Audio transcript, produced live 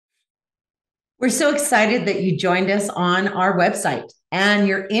We're so excited that you joined us on our website and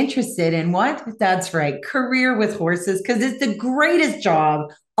you're interested in what? That's right, career with horses, because it's the greatest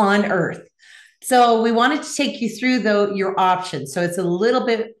job on earth. So we wanted to take you through your options. So it's a little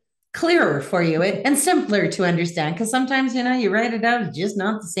bit clearer for you and simpler to understand because sometimes, you write it out, it's just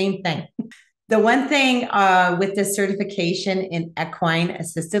not the same thing. The one thing with this certification in equine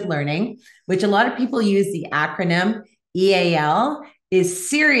assisted learning, which a lot of people use the acronym EAL, is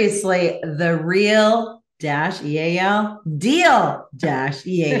seriously the real dash EAL deal dash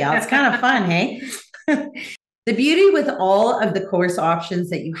EAL. It's kind of fun, hey? The beauty with all of the course options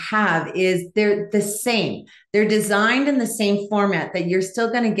that you have is they're the same. They're designed in the same format that you're still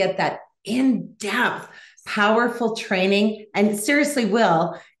going to get that in-depth, powerful training, and seriously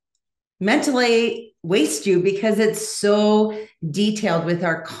will mentally waste you because it's so detailed with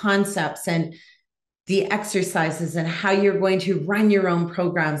our concepts and the exercises and how you're going to run your own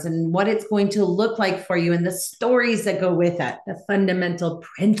programs and what it's going to look like for you and the stories that go with it, the fundamental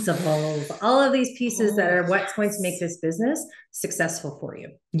principles, all of these pieces that are what's going to make this business successful for you.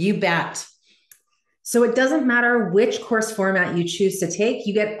 You bet. So it doesn't matter which course format you choose to take,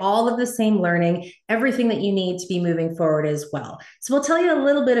 you get all of the same learning, everything that you need to be moving forward as well. So we'll tell you a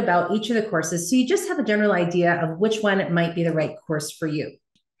little bit about each of the courses so you just have a general idea of which one might be the right course for you.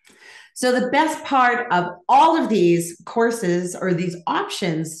 So the best part of all of these courses or these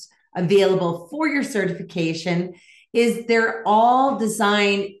options available for your certification is they're all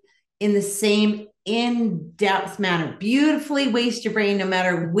designed in the same in-depth manner. Beautifully waste your brain no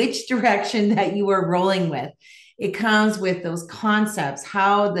matter which direction that you are rolling with. It comes with those concepts,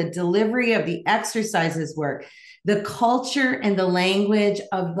 how the delivery of the exercises work, the culture and the language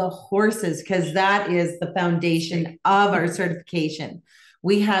of the horses, because that is the foundation of our certification.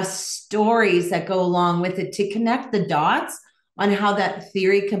 We have stories that go along with it to connect the dots on how that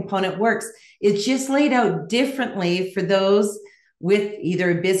theory component works. It's just laid out differently for those with either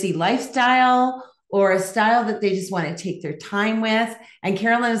a busy lifestyle or a style that they just want to take their time with. And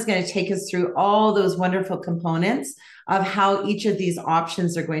Carolyn is going to take us through all those wonderful components of how each of these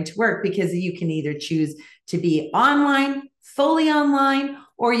options are going to work, because you can either choose to be online, fully online,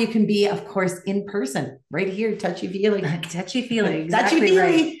 or you can be, of course, in person, right here, touchy-feely. Touchy-feely, exactly touchy-feely.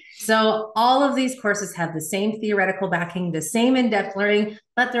 Right. So all of these courses have the same theoretical backing, the same in-depth learning,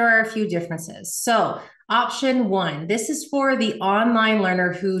 but there are a few differences. So option one, this is for the online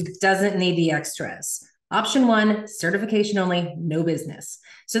learner who doesn't need the extras. Option one, certification only, no business.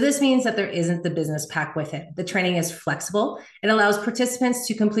 So this means that there isn't the business pack with it. The training is flexible. It allows participants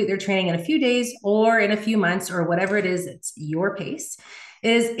to complete their training in a few days or in a few months or whatever it is, it's your pace.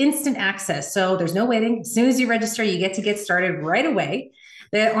 It is instant access. So there's no waiting. As soon as you register, you get started right away.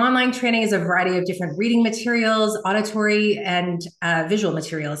 The online training is a variety of different reading materials, auditory and visual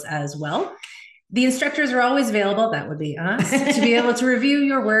materials as well. The instructors are always available, that would be us, to be able to review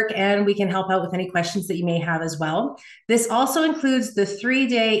your work, and we can help out with any questions that you may have as well. This also includes the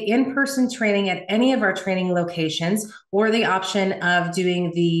 3-day in-person training at any of our training locations, or the option of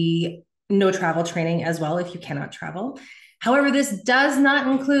doing the no travel training as well if you cannot travel. However, this does not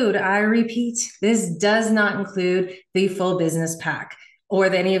include, I repeat, this does not include the full business pack or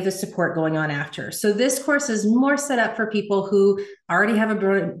any of the support going on after. So this course is more set up for people who already have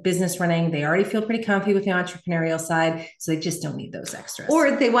a business running. They already feel pretty comfy with the entrepreneurial side, so they just don't need those extras.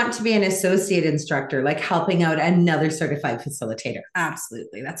 Or they want to be an associate instructor, like helping out another certified facilitator.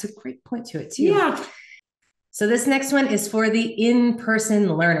 Absolutely. That's a great point to it too. Yeah. So this next one is for the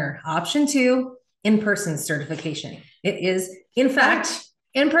in-person learner. Option two, in-person certification. It is, in fact,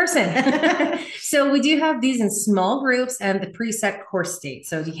 in person. So we do have these in small groups and the preset course dates.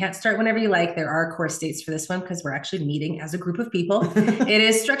 So you can't start whenever you like. There are course dates for this one because we're actually meeting as a group of people. It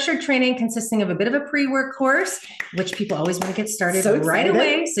is structured training consisting of a bit of a pre-work course, which people always want to get started right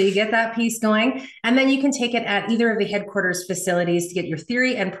away. So you get that piece going. And then you can take it at either of the headquarters facilities to get your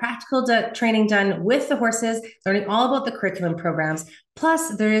theory and practical training done with the horses, learning all about the curriculum programs.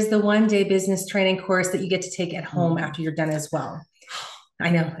 Plus, there is the 1-day business training course that you get to take at home after you're done as well. I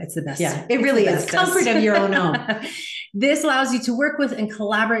know, it's the best. Yeah, it really is. Comfort of your own home. This allows you to work with and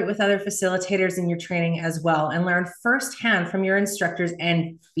collaborate with other facilitators in your training as well and learn firsthand from your instructors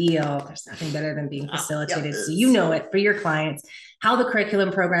and feel. There's nothing better than being facilitated. So you know it for your clients, how the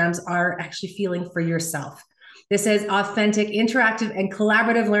curriculum programs are actually feeling for yourself. This is authentic, interactive, and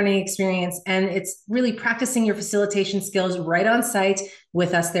collaborative learning experience, and it's really practicing your facilitation skills right on site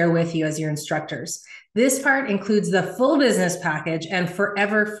with us there with you as your instructors. This part includes the full business package and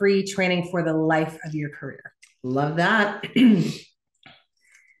forever free training for the life of your career. Love that.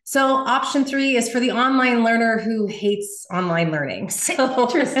 So option 3 is for the online learner who hates online learning. So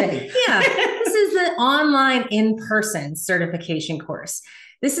Interesting. Yeah, this is the online in-person certification course.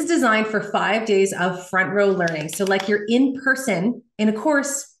 This is designed for 5 days of front row learning. So like you're in person in a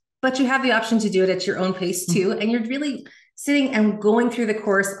course, but you have the option to do it at your own pace too. And you're really sitting and going through the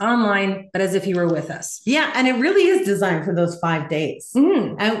course online, but as if you were with us. Yeah, and it really is designed for those 5 days.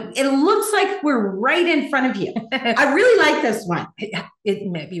 And it looks like we're right in front of you. I really like this one. It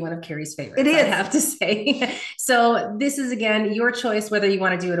might be one of Kari's favorites, It is. I have to say. So this is, again, your choice, whether you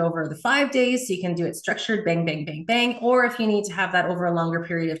want to do it over the 5 days, so you can do it structured, bang, bang, bang, bang, or if you need to have that over a longer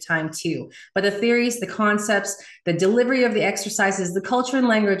period of time too. But the theories, the concepts, the delivery of the exercises, the culture and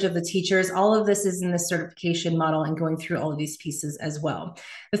language of the teachers, all of this is in the certification model and going through all of these pieces as well.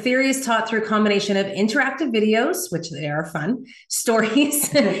 The theory is taught through a combination of interactive videos, which they are fun, stories,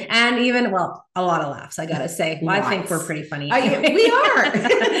 and even, well, a lot of laughs, I gotta say. I think we're pretty funny. We are.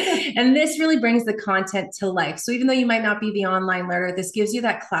 And this really brings the content to life. So even though you might not be the online learner, this gives you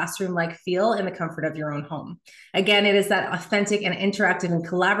that classroom-like feel in the comfort of your own home. Again, it is that authentic and interactive and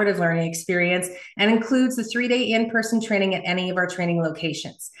collaborative learning experience and includes the 3-day in-person training at any of our training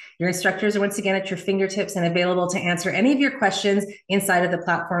locations. Your instructors are once again at your fingertips and available to answer any of your questions inside of the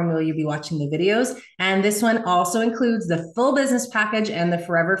platform where you'll be watching the videos. And this one also includes the full business package and the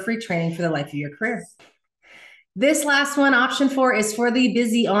forever free training for the life of your career. This last one, option 4, is for the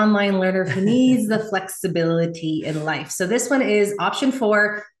busy online learner who needs the flexibility in life. So this one is option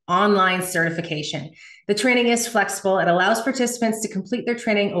 4, online certification. The training is flexible. It allows participants to complete their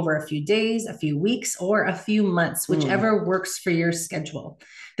training over a few days, a few weeks, or a few months, whichever works for your schedule.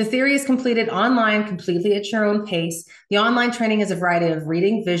 The theory is completed online, completely at your own pace. The online training is a variety of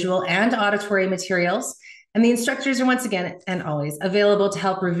reading, visual, and auditory materials. And the instructors are once again and always available to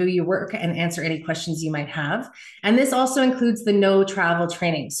help review your work and answer any questions you might have. And this also includes the no travel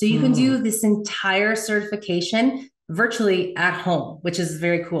training. So you can do this entire certification virtually at home, which is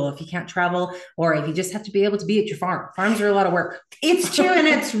very cool if you can't travel or if you just have to be able to be at your farm. Farms are a lot of work. It's true. And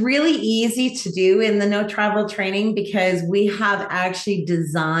it's really easy to do in the no travel training because we have actually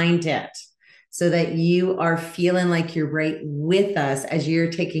designed it so that you are feeling like you're right with us as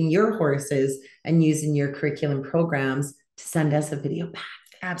you're taking your horses and using your curriculum programs to send us a video back.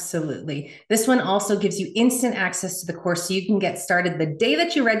 Absolutely. This one also gives you instant access to the course so you can get started the day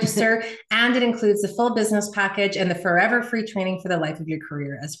that you register, and it includes the full business package and the forever free training for the life of your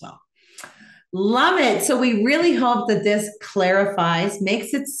career as well. Love it. So we really hope that this clarifies,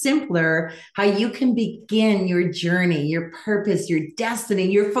 makes it simpler how you can begin your journey, your purpose, your destiny,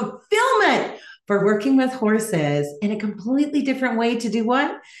 your fulfillment for working with horses in a completely different way to do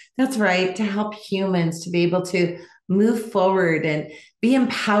what? That's right, to help humans to be able to move forward and be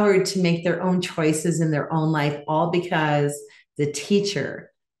empowered to make their own choices in their own life, all because the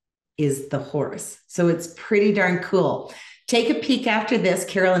teacher is the horse. So it's pretty darn cool. Take a peek after this.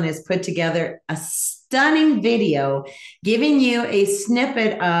 Carolyn has put together a stunning video giving you a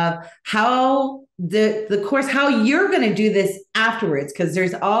snippet of how the course, how you're going to do this afterwards, because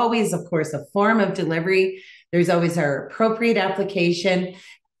there's always, of course, a form of delivery. There's always our appropriate application.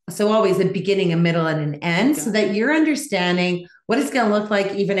 So always a beginning, a middle, and an end, so that you're understanding what it's going to look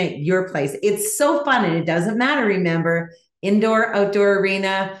like even at your place. It's so fun, and it doesn't matter, remember, indoor, outdoor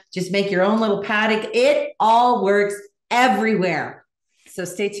arena, just make your own little paddock. It all works everywhere. So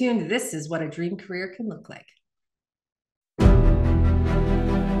stay tuned. This is what a dream career can look like.